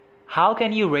How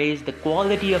can you raise the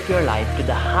quality of your life to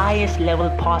the highest level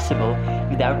possible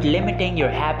without limiting your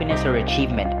happiness or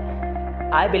achievement?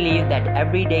 I believe that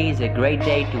every day is a great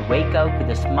day to wake up with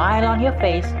a smile on your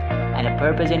face and a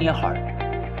purpose in your heart.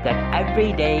 That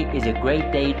every day is a great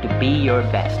day to be your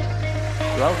best.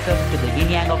 Welcome to the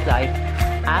Yin Yang of Life.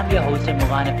 I'm your host,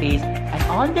 Armughan Hafiz, and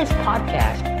on this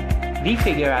podcast, we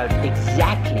figure out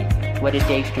exactly what it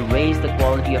takes to raise the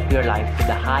quality of your life to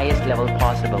the highest level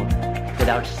possible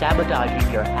without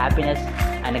sabotaging your happiness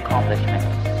and accomplishment.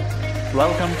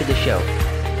 Welcome to the show.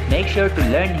 Make sure to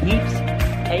learn heaps,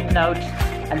 take notes,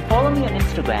 and follow me on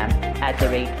Instagram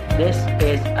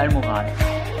 @thisisarmughan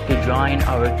to join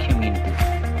our community.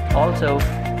 Also,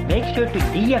 make sure to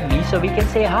DM me so we can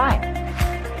say hi.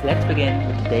 Let's begin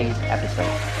with today's episode.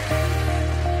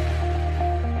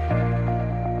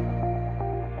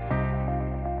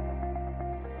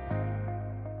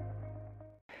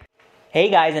 Hey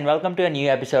guys, and welcome to a new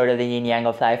episode of the Yin Yang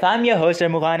of Life. I'm your host,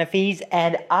 Armughan Hafiz,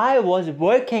 and I was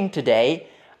working today.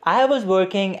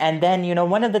 And then,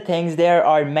 one of the things, there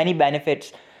are many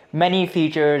benefits, many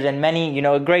features, and many,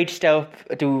 great stuff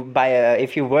to buy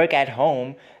if you work at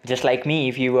home, just like me.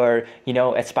 If you are,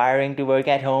 aspiring to work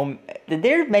at home,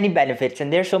 there are many benefits,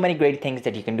 and there's so many great things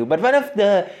that you can do. But one of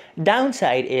the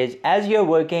downside is, as you're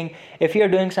working, if you're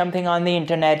doing something on the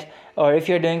internet, or if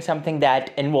you're doing something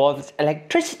that involves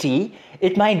electricity,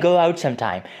 it might go out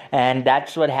sometime. And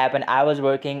that's what happened. I was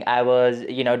working, I was,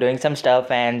 doing some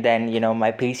stuff, and then,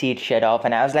 my PC shut off,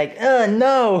 and I was like, oh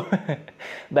no.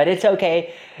 But it's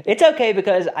okay. It's okay,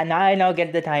 because I now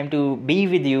get the time to be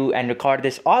with you and record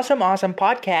this awesome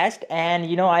podcast. And,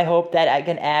 I hope that I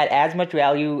can add as much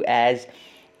value as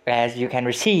you can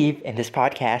receive in this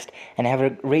podcast, and have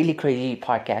a really crazy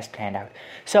podcast planned out.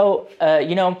 So,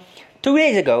 2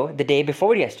 days ago, the day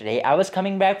before yesterday, I was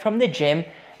coming back from the gym.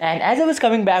 And as I was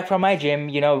coming back from my gym,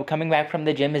 coming back from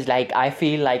the gym is like, I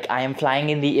feel like I am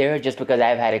flying in the air just because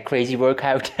I've had a crazy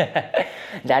workout.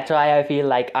 That's why I feel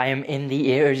like I am in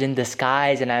the airs, in the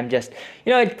skies, and I'm just,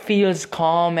 it feels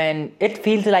calm and it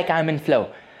feels like I'm in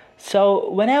flow. So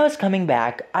when I was coming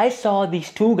back, I saw these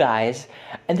two guys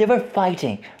and they were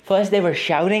fighting. First they were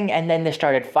shouting, and then they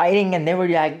started fighting, and they were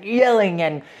like yelling,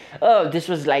 and this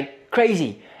was like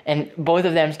crazy. And both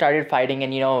of them started fighting.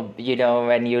 And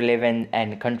when you live in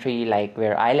a country like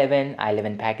where I live in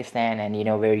Pakistan, and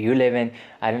where you live in,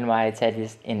 I don't know why I said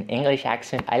this in English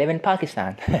accent, I live in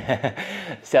Pakistan.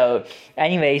 So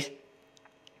anyways,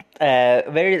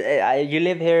 where you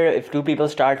live here, if two people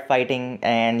start fighting,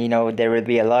 and there will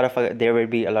be a lot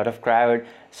of crowd.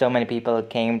 So many people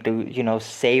came to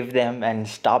save them and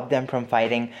stop them from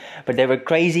fighting, but they were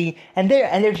crazy, and their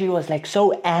energy was like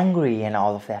so angry and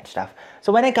all of that stuff.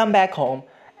 So when I come back home,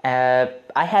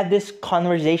 I had this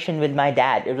conversation with my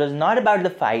dad. It was not about the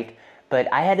fight,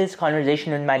 but I had this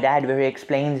conversation with my dad where he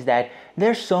explains that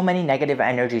there's so many negative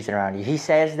energies around you. He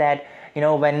says that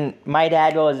when my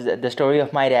dad the story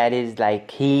of my dad is like,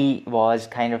 he was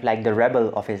kind of like the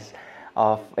rebel of his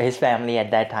family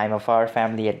at that time, of our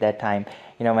family at that time.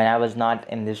 When I was not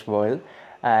in this world,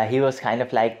 he was kind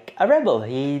of like a rebel.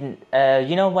 He,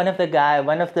 one of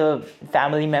the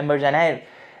family members, and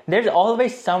there's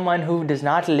always someone who does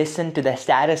not listen to the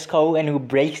status quo and who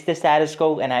breaks the status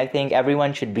quo. And I think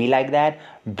everyone should be like that.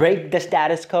 Break the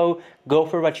status quo, go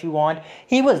for what you want.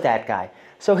 He was that guy.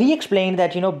 So he explained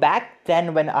that, back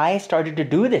then when I started to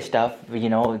do this stuff,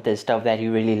 the stuff that he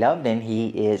really loved, and he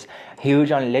is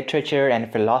huge on literature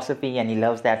and philosophy, and he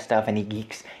loves that stuff, and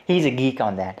he's a geek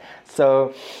on that.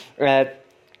 So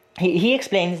he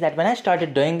explains that when I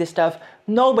started doing this stuff,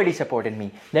 nobody supported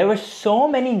me. There were so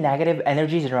many negative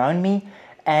energies around me,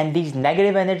 and these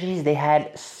negative energies, they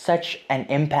had such an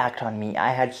impact on me.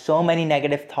 I had so many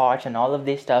negative thoughts and all of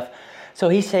this stuff. So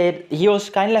he said, he was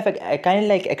kind of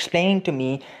like explaining to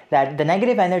me that the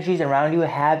negative energies around you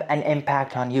have an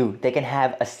impact on you. They can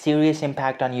have a serious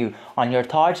impact on you, on your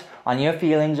thoughts, on your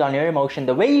feelings, on your emotion,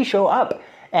 the way you show up.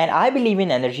 And I believe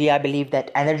in energy. I believe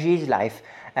that energy is life.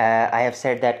 I have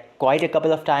said that quite a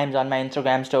couple of times on my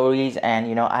Instagram stories,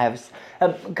 and I have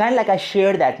kind of like I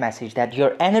share that message that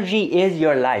your energy is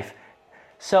your life.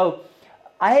 So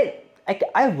I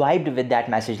vibed with that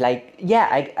message. Like, yeah,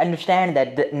 I understand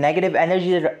that the negative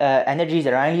energies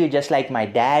around you, just like my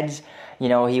dad's.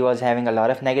 He was having a lot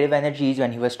of negative energies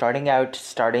when he was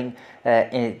getting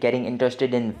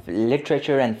interested in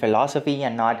literature and philosophy,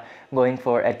 and not going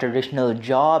for a traditional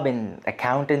job in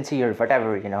accountancy or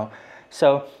whatever.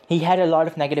 So he had a lot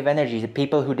of negative energies.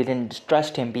 People who didn't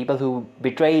trust him, people who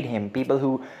betrayed him, people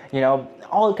who,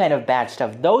 all kind of bad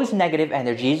stuff. Those negative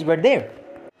energies were there.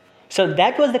 So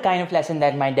that was the kind of lesson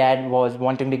that my dad was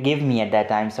wanting to give me at that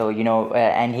time. So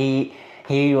and he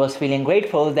was feeling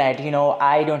grateful that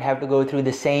I don't have to go through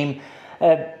the same.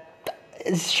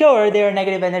 Sure, there are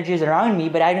negative energies around me,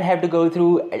 but I don't have to go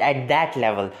through at that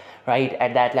level, right?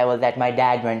 At that level that my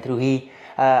dad went through.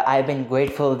 I've been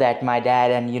grateful that my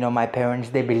dad and my parents,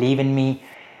 they believe in me,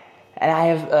 and I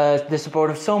have the support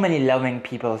of so many loving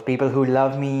people who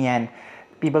love me, and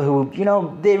people who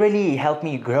they really help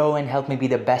me grow and help me be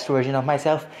the best version of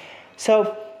myself.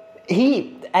 So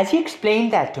as he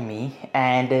explained that to me,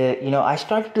 and I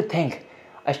started to think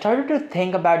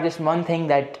about this one thing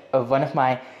that one of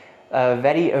my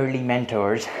very early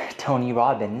mentors, Tony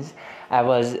Robbins. I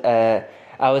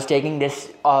was taking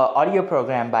this audio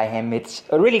program by him. It's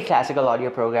a really classical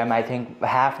audio program. I think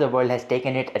half the world has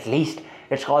taken it at least.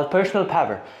 It's called Personal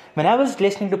Power. When I was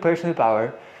listening to Personal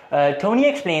Power, Tony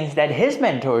explains that his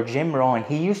mentor, Jim Rohn,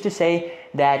 he used to say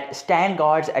that stand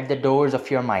guards at the doors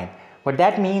of your mind. What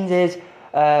that means is,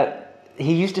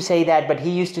 he used to say that, but he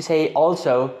used to say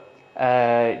also,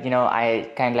 I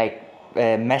kind of like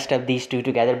messed up these two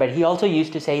together, but he also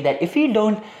used to say that if you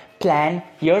don't plan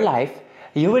your life,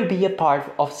 you will be a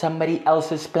part of somebody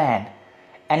else's plan.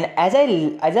 And as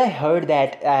I heard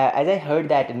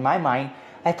that in my mind,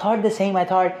 I thought the same. I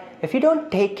thought, if you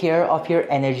don't take care of your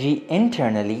energy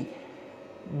internally,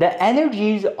 the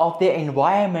energies of the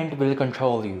environment will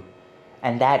control you.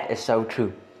 And that is so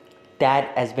true.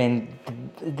 That has been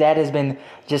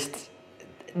just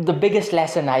the biggest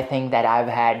lesson I think that I've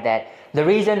had. That the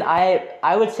reason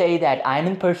I would say that I'm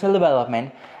in personal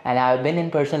development, and I've been in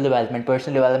personal development.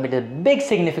 Personal development is a big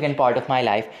significant part of my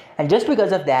life. And just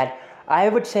because of that, I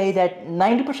would say that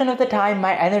 90% of the time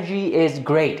my energy is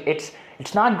great. It's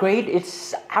not great,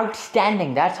 it's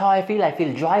outstanding. That's how I feel. I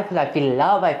feel joyful, I feel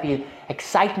love, I feel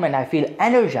excitement, I feel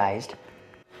energized.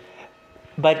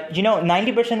 But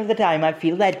 90% of the time I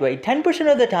feel that way.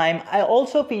 10% of the time I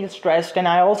also feel stressed and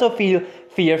I also feel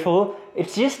fearful.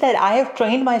 It's just that I have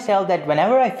trained myself that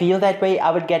whenever I feel that way, I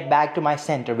would get back to my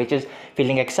center, which is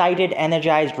feeling excited,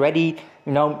 energized, ready,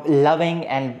 loving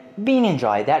and being in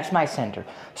joy. That's my center.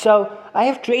 So I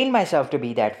have trained myself to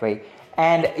be that way.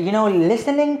 And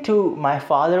listening to my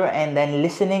father and then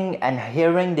listening and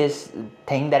hearing this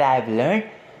thing that I have learned,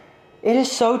 it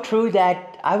is so true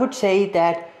that I would say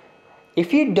that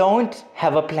if you don't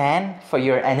have a plan for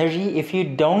your energy, if you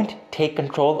don't take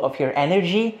control of your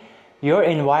energy, your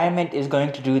environment is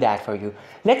going to do that for you.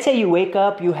 Let's say you wake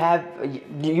up with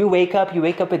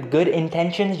good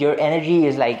intentions. Your energy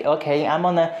is like, okay, I'm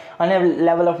on a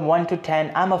level of 1 to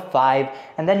 10, I'm a 5,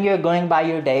 and then you're going by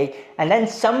your day, and then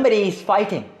somebody is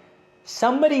fighting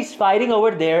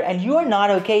over there, and you are not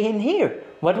okay in here.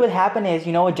 What will happen is,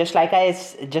 just like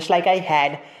I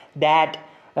had that.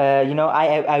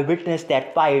 I witnessed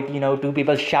that fight, two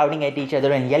people shouting at each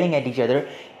other and yelling at each other.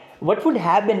 What would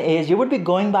happen is you would be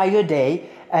going by your day,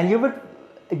 and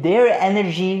their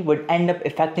energy would end up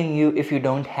affecting you if you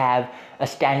don't have a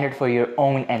standard for your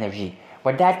own energy.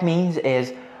 What that means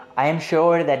is, I am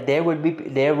sure that there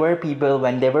were people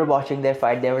when they were watching their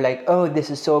fight, they were like, oh,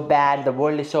 this is so bad, the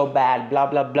world is so bad, blah,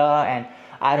 blah, blah, and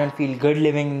I don't feel good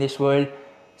living in this world.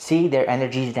 See, their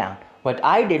energy is down. What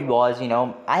I did was,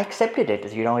 I accepted it.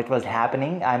 It was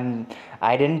happening.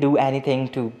 I didn't do anything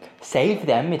to save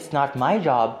them. It's not my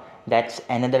job. That's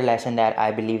another lesson that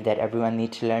I believe that everyone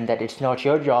needs to learn, that it's not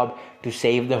your job to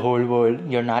save the whole world.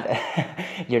 You're not a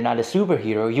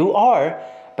superhero. You are,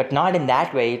 but not in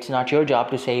that way. It's not your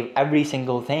job to save every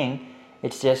single thing.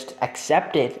 It's just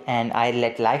accept it, and I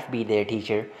let life be their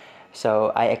teacher.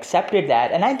 So I accepted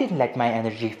that, and I didn't let my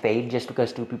energy fade just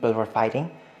because two people were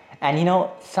fighting. And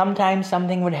sometimes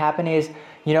something would happen is,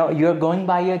 you're going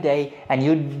by your day and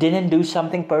you didn't do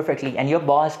something perfectly, and your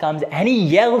boss comes and he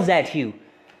yells at you.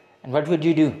 And what would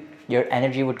you do? Your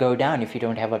energy would go down if you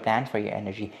don't have a plan for your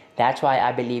energy. That's why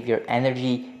I believe your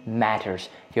energy matters.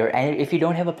 If you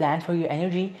don't have a plan for your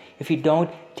energy, if you don't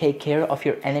take care of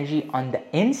your energy on the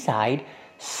inside,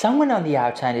 someone on the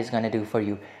outside is going to do for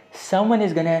you.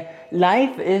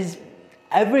 Life is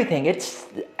everything.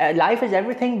 Life is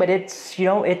everything, but it's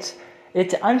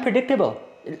unpredictable.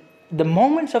 The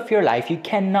moments of your life, you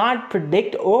cannot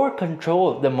predict or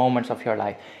control the moments of your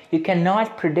life. You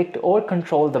cannot predict or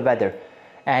control the weather.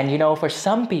 And for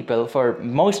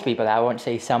most people, I won't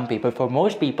say some people, for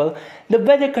most people, the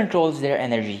weather controls their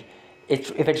energy.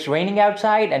 If it's raining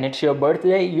outside and it's your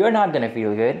birthday, you're not going to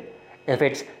feel good. If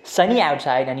it's sunny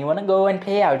outside and you want to go and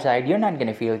play outside, you're not going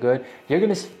to feel good. You're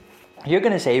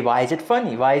going to say, why is it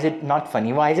funny? Why is it not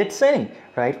funny? Why is it sunny?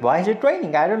 Right? Why is it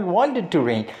raining? I don't want it to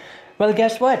rain. Well,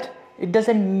 guess what? it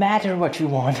doesn't matter what you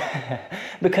want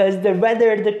because the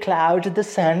weather, the clouds, the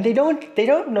sun, they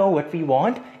don't know what we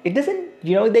want. It doesn't,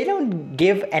 they don't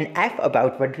give an F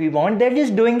about what we want. They're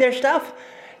just doing their stuff.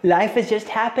 Life is just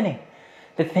happening.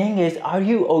 The thing is, are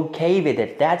you okay with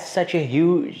it? That's such a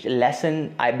huge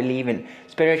lesson, I believe, in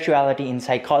spirituality, in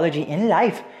psychology, in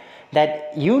life,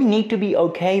 that you need to be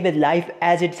okay with life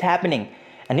as it's happening.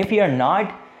 And if you're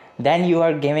not, then you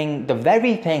are giving the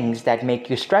very things that make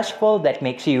you stressful, that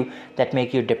make you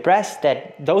depressed,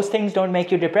 that those things don't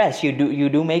make you depressed. You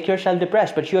do make yourself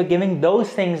depressed, but you're giving those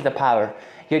things the power.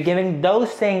 You're giving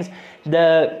those things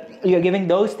the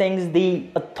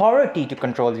authority to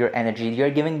control your energy. You're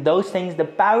giving those things the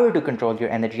power to control your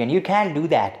energy. And you can't do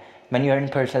that when you're in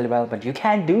personal development. You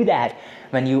can't do that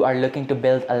when you are looking to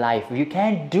build a life. You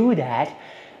can't do that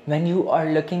when you are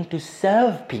looking to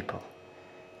serve people.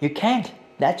 You can't.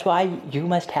 That's why you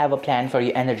must have a plan for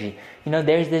your energy.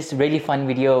 There's this really fun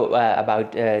video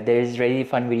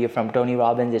from Tony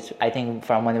Robbins. It's, I think,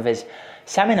 from one of his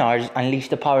seminars, Unleash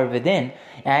the Power Within.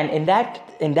 And in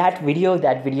that video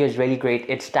is really great.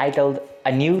 It's titled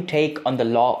A New Take on the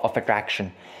Law of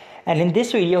Attraction. And in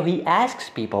this video, he asks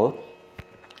people,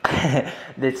 I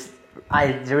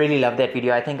really love that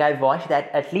video. I think I've watched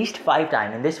that at least 5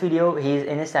 times. In this video, he's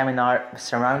in a seminar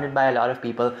surrounded by a lot of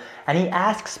people, and he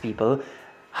asks people,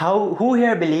 who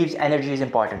here believes energy is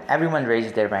important? Everyone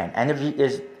raises their hand.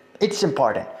 It's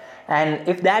important. And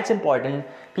if that's important,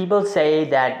 people say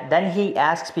that. Then he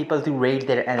asks people to rate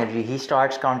their energy. He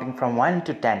starts counting from 1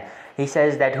 to 10. He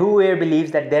says that who here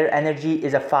believes that their energy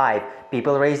is a 5?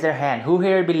 People raise their hand. Who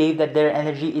here believes that their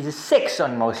energy is a 6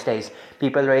 on most days?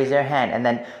 People raise their hand. And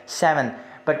then 7.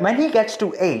 But when he gets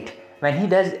to 8, when he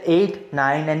does 8,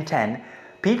 9 and 10,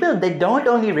 people, they don't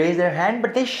only raise their hand,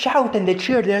 but they shout and they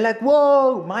cheer. They're like,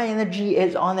 whoa, my energy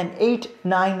is on an 8,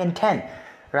 9 and 10,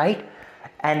 right?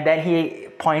 And then he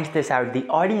points this out. The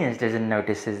audience doesn't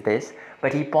notice this,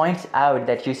 but he points out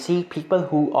that you see people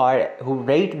who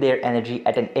rate their energy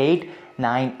at an 8,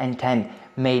 9 and 10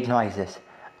 made noises.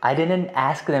 I didn't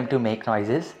ask them to make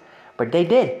noises, but they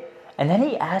did. And then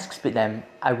he asks them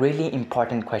a really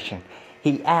important question.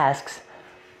 He asks,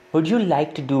 would you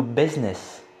like to do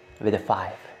business with a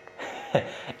 5?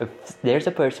 If there's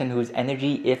a person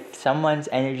if someone's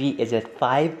energy is at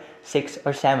 5, 6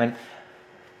 or 7,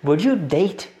 would you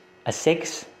date a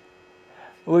 6?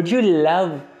 Would you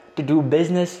love to do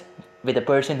business with a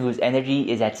person whose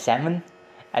energy is at 7?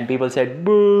 And people said,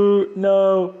 boo,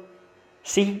 no.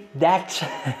 See, that's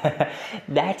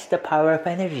the power of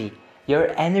energy.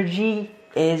 Your energy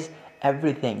is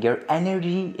everything. Your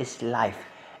energy is life.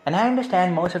 And I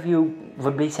understand most of you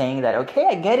would be saying that, okay,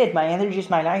 I get it, my energy is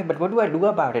my life, but what do I do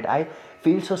about it? I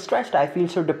feel so stressed, I feel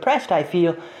so depressed, I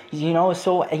feel,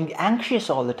 so anxious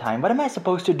all the time. What am I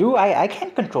supposed to do? I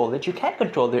can't control it. You can't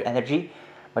control your energy.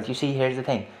 But you see, here's the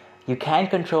thing. You can't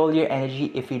control your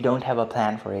energy if you don't have a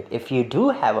plan for it. If you do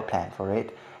have a plan for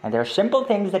it, and there are simple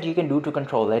things that you can do to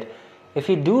control it, if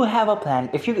you do have a plan,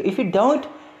 if you don't,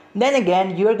 then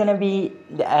again, you're going to be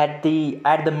at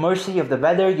the mercy of the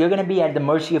weather. You're going to be at the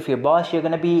mercy of your boss. You're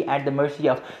going to be at the mercy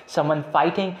of someone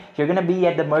fighting. You're going to be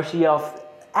at the mercy of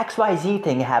XYZ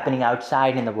thing happening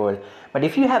outside in the world. But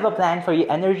if you have a plan for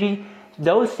your energy,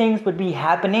 those things would be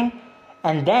happening,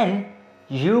 and then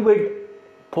you would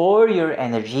pour your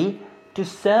energy to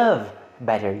serve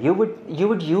better. You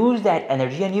would use that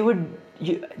energy, and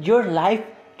your life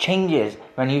changes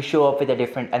when you show up with a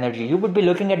different energy. You would be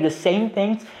looking at the same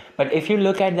things, but if you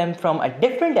look at them from a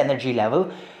different energy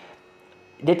level,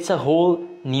 it's a whole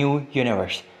new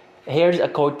universe. Here's a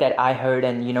quote that I heard,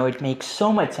 and it makes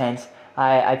so much sense.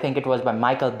 I think it was by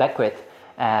Michael Beckwith.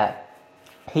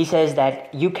 He says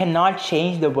that you cannot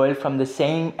change the world from the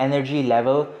same energy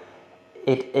level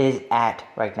it is at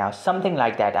right now. Something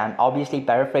like that. I'm obviously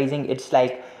paraphrasing. It's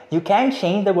like you can't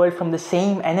change the world from the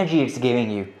same energy it's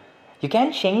giving you. You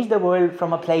can't change the world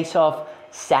from a place of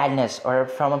sadness, or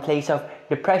from a place of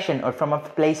depression, or from a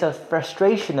place of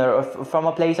frustration, or from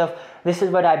a place of, this is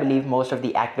what I believe most of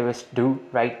the activists do,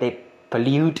 right? They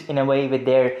pollute in a way with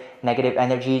their negative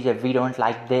energies. If we don't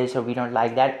like this or we don't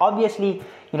like that, obviously,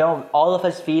 all of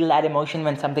us feel that emotion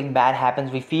when something bad happens.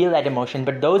 We feel that emotion,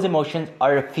 but those emotions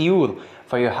are a fuel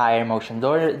for your higher emotions.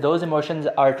 Those emotions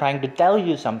are trying to tell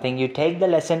you something. You take the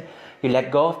lesson, you let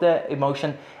go of the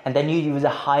emotion, and then you use a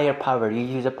higher power. You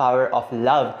use a power of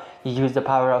love. You use the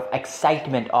power of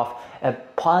excitement, of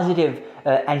positive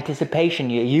anticipation.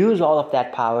 You use all of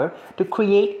that power to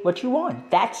create what you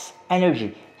want. That's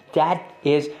energy. that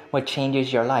is what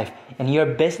changes your life. In your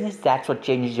business, that's what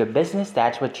changes your business.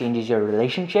 That's what changes your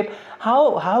relationship.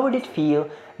 How would it feel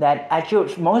that at your,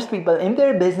 most people in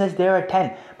their business they are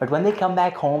 10, but when they come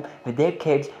back home with their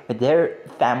kids, with their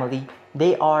family,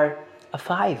 they are a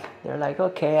 5. They're like,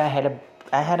 okay, I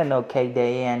had an okay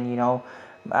day, and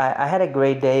I had a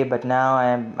great day, but now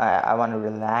I want to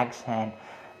relax, and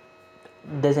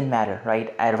doesn't matter,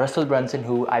 right? Russell Brunson,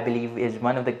 who I believe is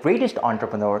one of the greatest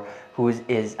entrepreneur who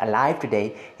is alive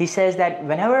today, he says that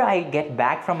whenever I get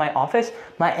back from my office,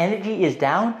 my energy is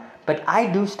down, but I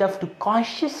do stuff to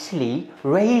consciously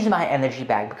raise my energy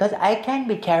back, because I can't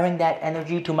be carrying that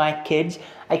energy to my kids.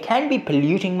 I can't be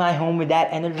polluting my home with that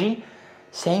energy.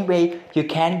 Same way, you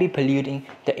can be polluting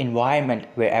the environment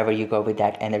wherever you go with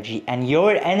that energy. And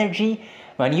your energy,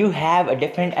 when you have a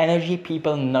different energy,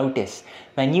 people notice.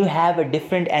 When you have a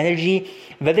different energy,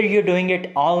 whether you're doing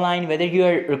it online, whether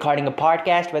you're recording a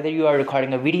podcast, whether you are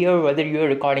recording a video, whether you're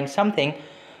recording something,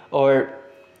 or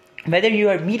whether you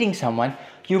are meeting someone,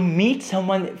 you meet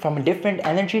someone from a different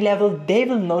energy level, they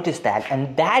will notice that.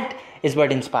 And that is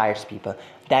what inspires people.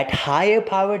 That higher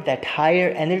power, that higher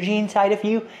energy inside of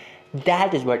you,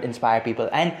 that is what inspires people.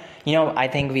 And I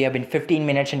think we have been 15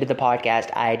 minutes into the podcast.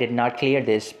 I did not clear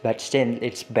this, but still,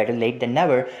 it's better late than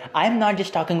never. I'm not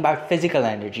just talking about physical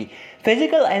energy.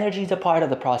 Physical energy is a part of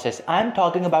the process. I'm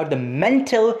talking about the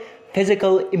mental,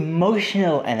 physical,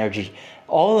 emotional energy.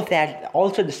 All of that,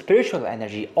 also the spiritual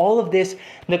energy, all of this,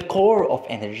 the core of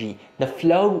energy, the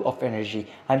flow of energy.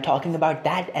 I'm talking about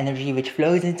that energy which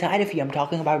flows inside of you. I'm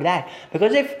talking about that.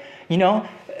 Because if,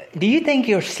 do you think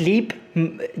your sleep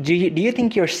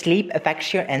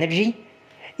affects your energy?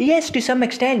 Yes, to some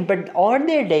extent, but are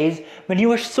there days when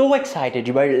you are so excited?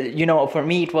 You were, for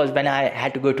me it was when I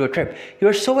had to go to a trip. You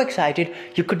were so excited,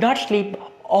 you could not sleep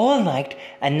all night,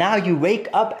 and now you wake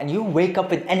up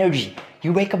with energy.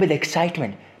 You wake up with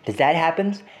excitement. Does that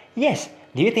happen? Yes.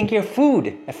 Do you think your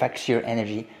food affects your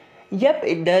energy? Yep,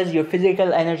 it does. Your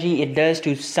physical energy, it does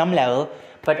to some level.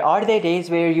 But are there days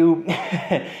where you,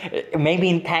 maybe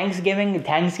in Thanksgiving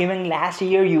last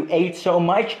year, you ate so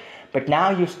much, but now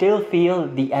you still feel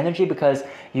the energy because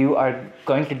you are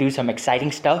going to do some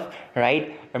exciting stuff,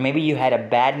 right? Or maybe you had a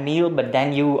bad meal, but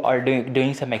then you are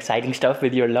doing some exciting stuff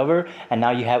with your lover, and now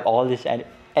you have all this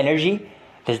energy.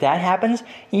 Does that happen?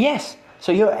 Yes.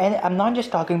 So I'm not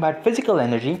just talking about physical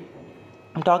energy.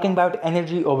 I'm talking about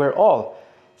energy overall.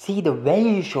 See, the way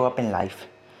you show up in life.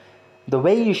 The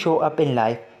way you show up in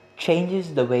life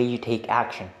changes the way you take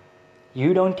action.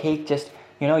 You don't take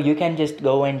you can just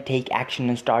go and take action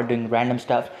and start doing random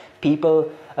stuff.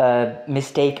 People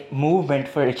mistake movement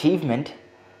for achievement,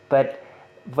 but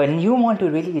when you want to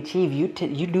really achieve, you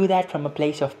do that from a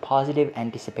place of positive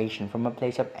anticipation, from a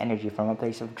place of energy, from a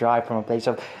place of drive, from a place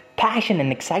of passion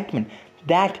and excitement.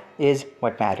 That is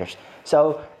what matters.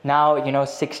 So now,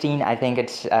 16, I think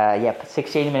it's,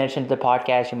 16 minutes into the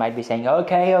podcast, you might be saying,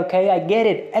 okay, I get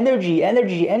it.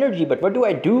 Energy. But what do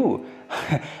I do?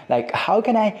 Like, how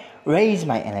can I raise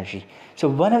my energy? So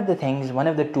one of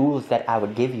the tools that I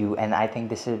would give you, and I think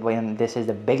this is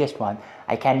the biggest one.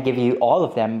 I can't give you all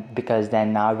of them because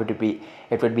then now it would be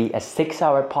a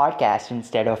 6-hour podcast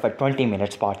instead of a 20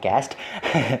 minutes podcast.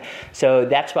 So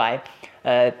that's why,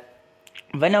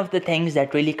 one of the things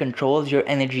that really controls your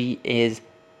energy is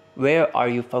where are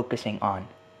you focusing on?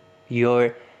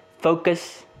 Your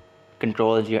focus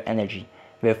controls your energy.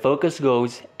 Where focus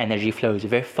goes, energy flows.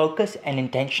 Where focus and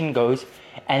intention goes,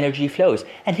 energy flows.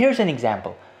 And here's an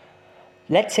example.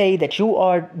 Let's say that you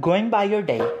are going by your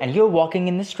day and you're walking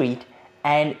in the street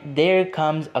and there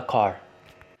comes a car.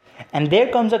 And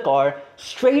there comes a car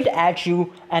straight at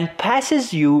you and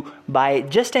passes you by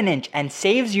just an inch and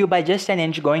saves you by just an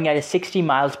inch going at 60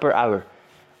 miles per hour.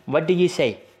 What do you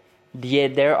say?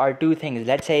 There are two things.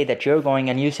 Let's say that you're going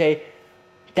and you say,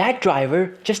 that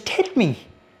driver just hit me.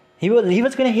 He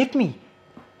was going to hit me.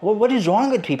 Well, what is wrong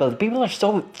with people? People are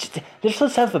they're so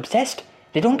self-obsessed.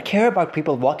 They don't care about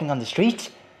people walking on the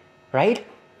streets, right?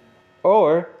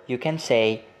 Or you can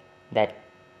say that,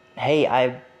 hey,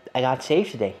 I got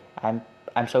saved today.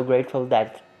 I'm so grateful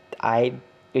that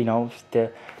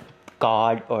the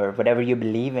God or whatever you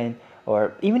believe in,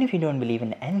 or even if you don't believe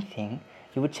in anything,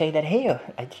 you would say that, hey,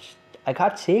 I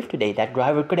got saved today. That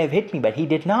driver could have hit me, but he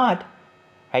did not,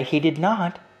 right? He did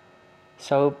not.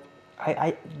 So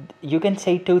you can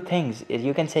say two things.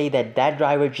 You can say that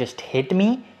driver just hit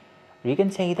me, or you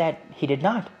can say that he did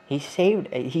not. He saved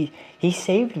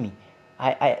me.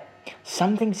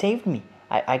 Something saved me.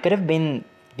 I could have been,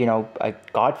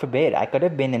 God forbid, I could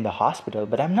have been in the hospital,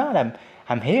 but I'm not.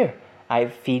 I'm here. I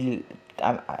feel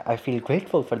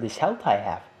grateful for this health I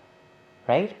have,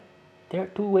 right? There are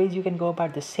two ways you can go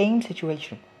about the same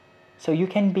situation. So you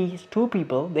can be two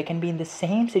people, they can be in the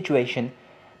same situation,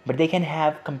 but they can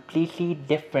have completely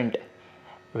different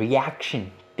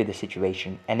reaction to the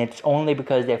situation, and it's only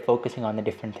because they're focusing on the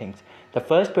different things. The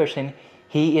first person,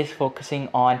 he is focusing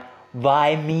on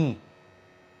why me.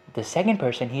 The second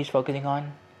person, he's focusing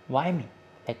on why me.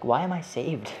 Like, why am I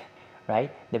saved?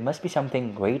 Right? There must be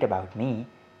something great about me,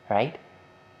 right?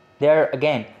 There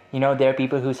again, there are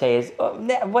people who say, oh,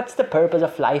 what's the purpose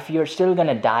of life? You're still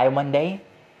gonna die one day.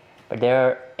 But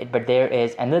there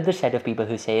is another set of people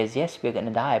who says, yes, we're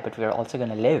gonna die, but we're also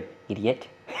gonna live, idiot.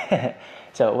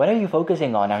 So what are you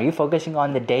focusing on? Are you focusing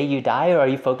on the day you die, or are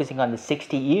you focusing on the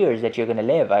 60 years that you're gonna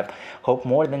live? I hope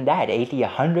more than that, 80,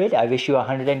 100. I wish you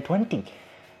 120,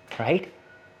 right?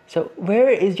 So where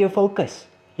is your focus?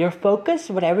 Your focus,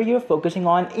 whatever you're focusing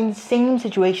on in same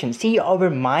situation. See, our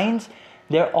minds,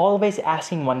 they're always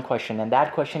asking one question, and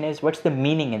that question is, what's the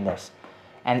meaning in this?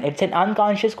 And it's an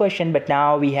unconscious question, but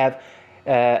now we have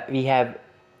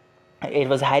it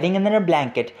was hiding under a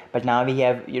blanket, but now we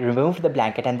have removed the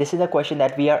blanket, and this is a question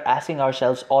that we are asking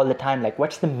ourselves all the time, like,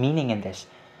 what's the meaning in this?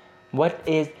 What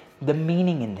is the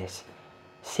meaning in this?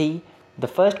 See, the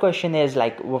first question is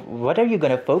like, what are you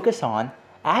going to focus on?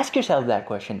 Ask yourself that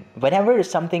question. Whenever you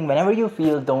don't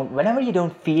feel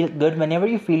good, whenever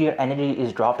you feel your energy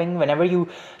is dropping, whenever you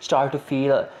start to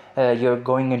feel you're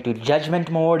going into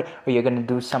judgment mode, or you're going to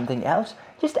do something else,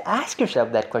 just ask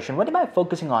yourself that question. What am I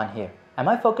focusing on here? Am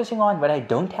I focusing on what I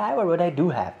don't have or what I do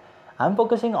have? I'm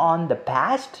focusing on the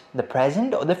past, the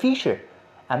present, or the future.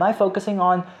 Am I focusing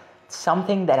on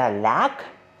something that I lack,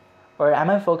 or am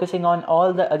I focusing on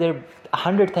all the other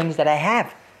 100 things that I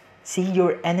have? See,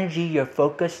 your energy, your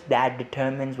focus, that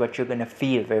determines what you're going to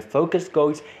feel. Where focus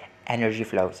goes, energy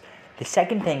flows. The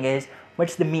second thing is,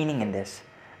 what's the meaning in this?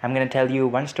 I'm going to tell you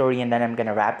one story, and then I'm going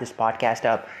to wrap this podcast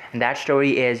up. And that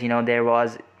story is, there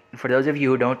was, for those of you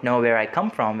who don't know where I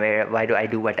come from, why do I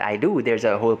do what I do, there's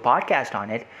a whole podcast on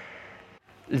it.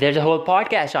 There's a whole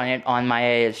podcast on it, on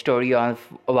my story of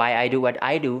why I do what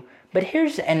I do. But for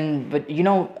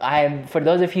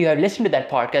those of you who have listened to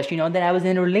that podcast, that I was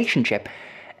in a relationship.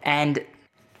 And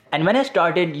when I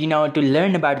started, to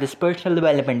learn about this personal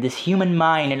development, this human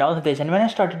mind and all of this, and when I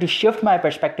started to shift my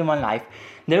perspective on life,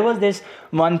 there was this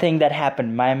one thing that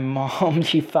happened. My mom,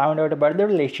 she found out about the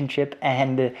relationship,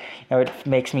 and it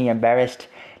makes me embarrassed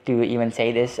to even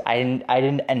say this. I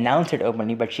didn't announce it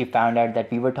openly, but she found out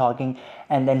that we were talking,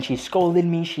 and then she scolded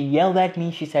me, she yelled at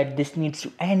me, she said, this needs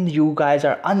to end, you guys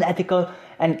are unethical.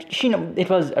 And it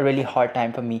was a really hard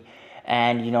time for me.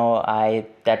 And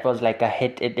that was like a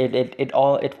hit.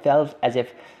 It felt as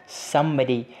if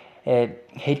somebody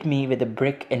hit me with a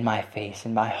brick in my face,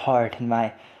 in my heart, in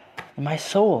my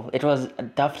soul. It was a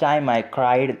tough time. I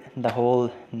cried the whole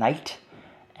night,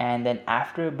 and then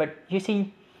after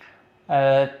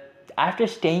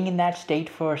staying in that state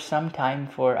for some time,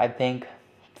 for a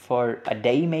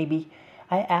day maybe,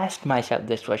 I asked myself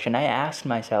this question. I asked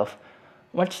myself,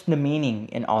 what's the meaning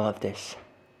in all of this?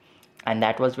 And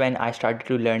that was when I started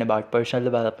to learn about personal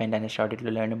development, and I started to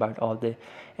learn about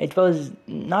it was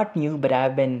not new, but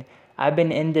I've been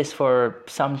in this for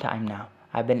some time now.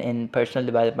 I've been in personal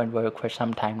development work for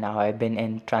some time now. I've been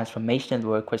in transformational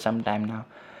work for some time now.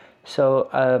 So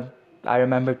I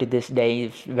remember to this day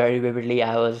very vividly.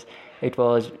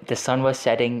 The sun was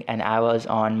setting, and I was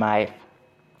up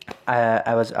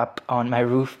on my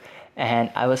roof, and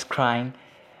I was crying.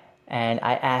 And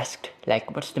I asked,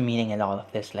 what's the meaning in all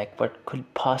of this? What could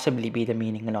possibly be the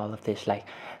meaning in all of this?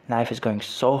 Life is going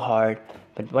so hard,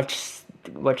 but what's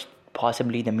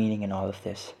possibly the meaning in all of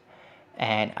this?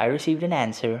 And I received an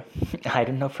answer. I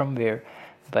don't know from where,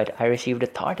 but I received a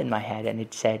thought in my head, and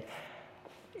it said,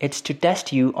 it's to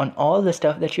test you on all the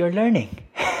stuff that you're learning.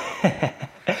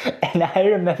 And I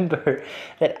remember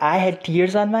that I had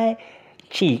tears on my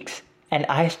cheeks, and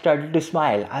I started to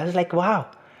smile. I was like, wow.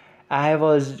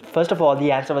 First of all,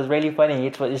 the answer was really funny.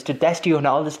 It's to test you on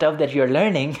all the stuff that you're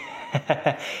learning.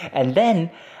 And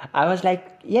then I was like,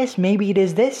 yes, maybe it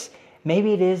is this.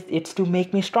 Maybe it's to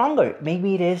make me stronger.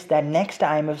 Maybe it is that next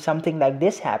time if something like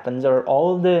this happens, or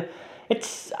I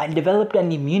developed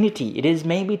an immunity. It is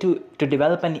maybe to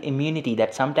develop an immunity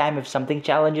that sometime if something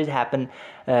challenges happen,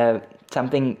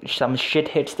 some shit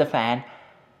hits the fan,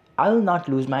 I'll not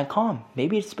lose my calm.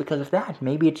 Maybe it's because of that.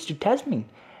 Maybe it's to test me.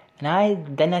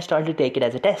 And then I started to take it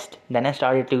as a test. Then I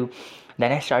started to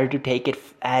take it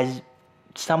as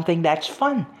something that's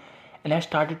fun. And I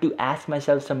started to ask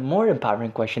myself some more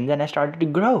empowering questions, and I started to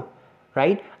grow,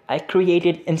 right? I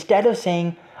created, instead of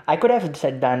saying, I could have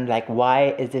said done like,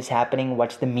 why is this happening?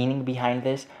 What's the meaning behind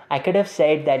this? I could have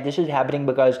said that this is happening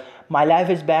because my life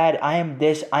is bad. I am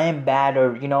this. I am bad,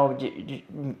 or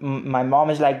my mom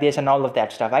is like this, and all of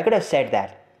that stuff. I could have said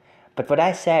that, but what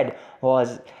I said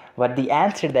was, what the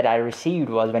answer that I received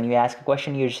was, when you ask a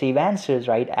question, you receive answers,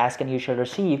 right? Ask and you shall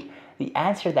receive. The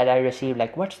answer that I received,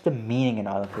 like, what's the meaning in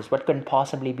all of this? What can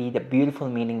possibly be the beautiful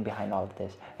meaning behind all of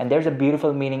this? And there's a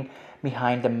beautiful meaning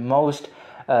behind the most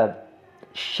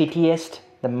shittiest,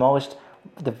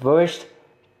 the worst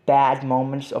bad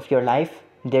moments of your life.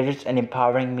 There is an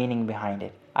empowering meaning behind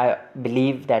it. I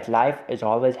believe that life is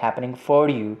always happening for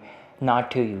you,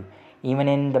 not to you. Even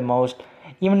in the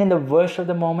worst of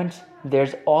the moments,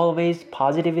 there's always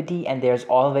positivity and there's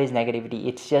always negativity.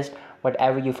 It's just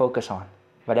whatever you focus on.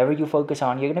 Whatever you focus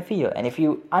on, you're going to feel. And if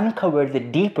you uncover the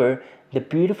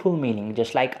beautiful meaning,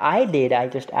 just like I did, I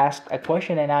just asked a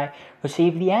question and I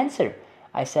received the answer.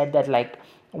 I said that, like,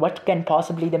 what can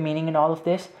possibly the meaning in all of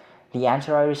this? The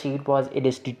answer I received was, it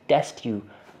is to test you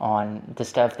on the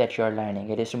stuff that you're learning.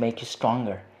 It is to make you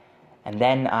stronger. And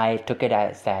then I took it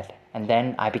as that. And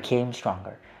then I became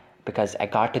stronger because I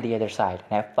got to the other side.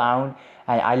 And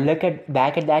I look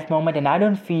back at that moment, and I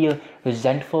don't feel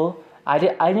resentful. I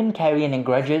didn't carry any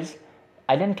grudges.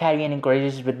 I didn't carry any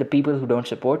grudges with the people who don't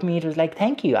support me. It was like,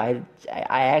 thank you. I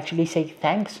actually say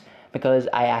thanks because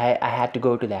I had to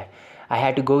go to that. I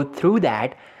had to go through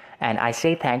that, and I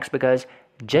say thanks because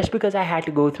just because I had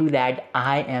to go through that,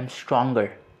 I am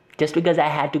stronger. Just because I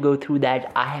had to go through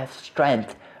that, I have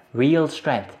strength, real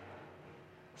strength.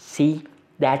 See,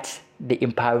 that's the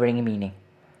empowering meaning.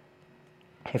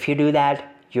 If you do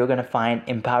that, you're going to find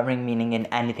empowering meaning in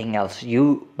anything else.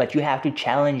 But you have to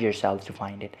challenge yourself to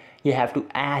find it. You have to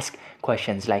ask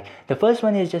questions. Like, the first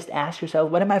one is just ask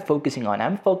yourself, what am I focusing on?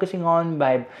 Am I focusing on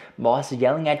my boss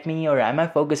yelling at me, or am I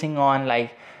focusing on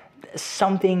like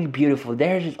something beautiful?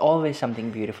 There's always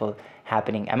something beautiful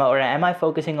happening. Am I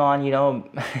focusing on,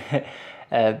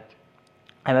 am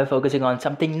I focusing on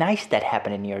something nice that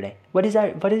happened in your day? What is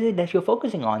it that you're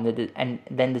focusing on? And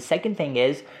then the second thing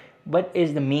is, what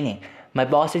is the meaning? My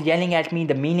boss is yelling at me.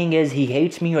 The meaning is he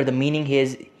hates me, or the meaning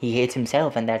is he hates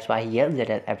himself, and that's why he yells at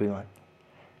everyone,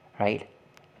 right?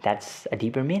 That's a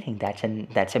deeper meaning.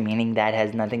 That's a meaning that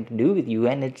has nothing to do with you,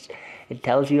 and it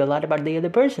tells you a lot about the other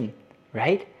person,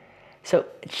 right? So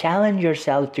challenge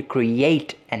yourself to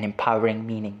create an empowering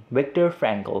meaning. Viktor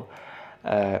Frankl,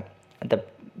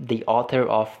 the author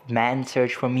of Man's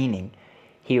Search for Meaning,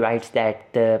 he writes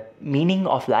that the meaning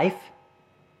of life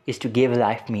is to give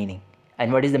life meaning.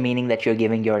 And what is the meaning that you're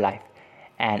giving your life?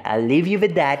 And I'll leave you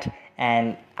with that,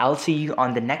 and I'll see you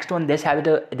on the next one. This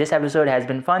episode has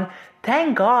been fun.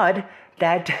 Thank God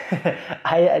that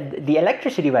the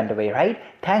electricity went away, right?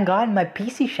 Thank God my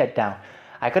PC shut down.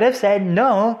 I could have said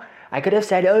no. I could have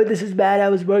said, oh, this is bad, I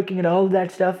was working and all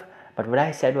that stuff. But what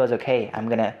I said was, okay, I'm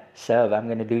going to serve. I'm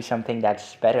going to do something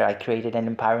that's better. I created an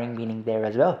empowering meaning there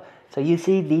as well. So you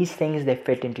see, these things, they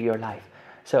fit into your life.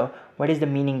 So what is the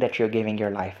meaning that you're giving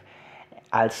your life?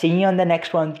 I'll see you on the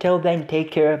next one. Till then,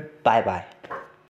 take care. Bye-bye.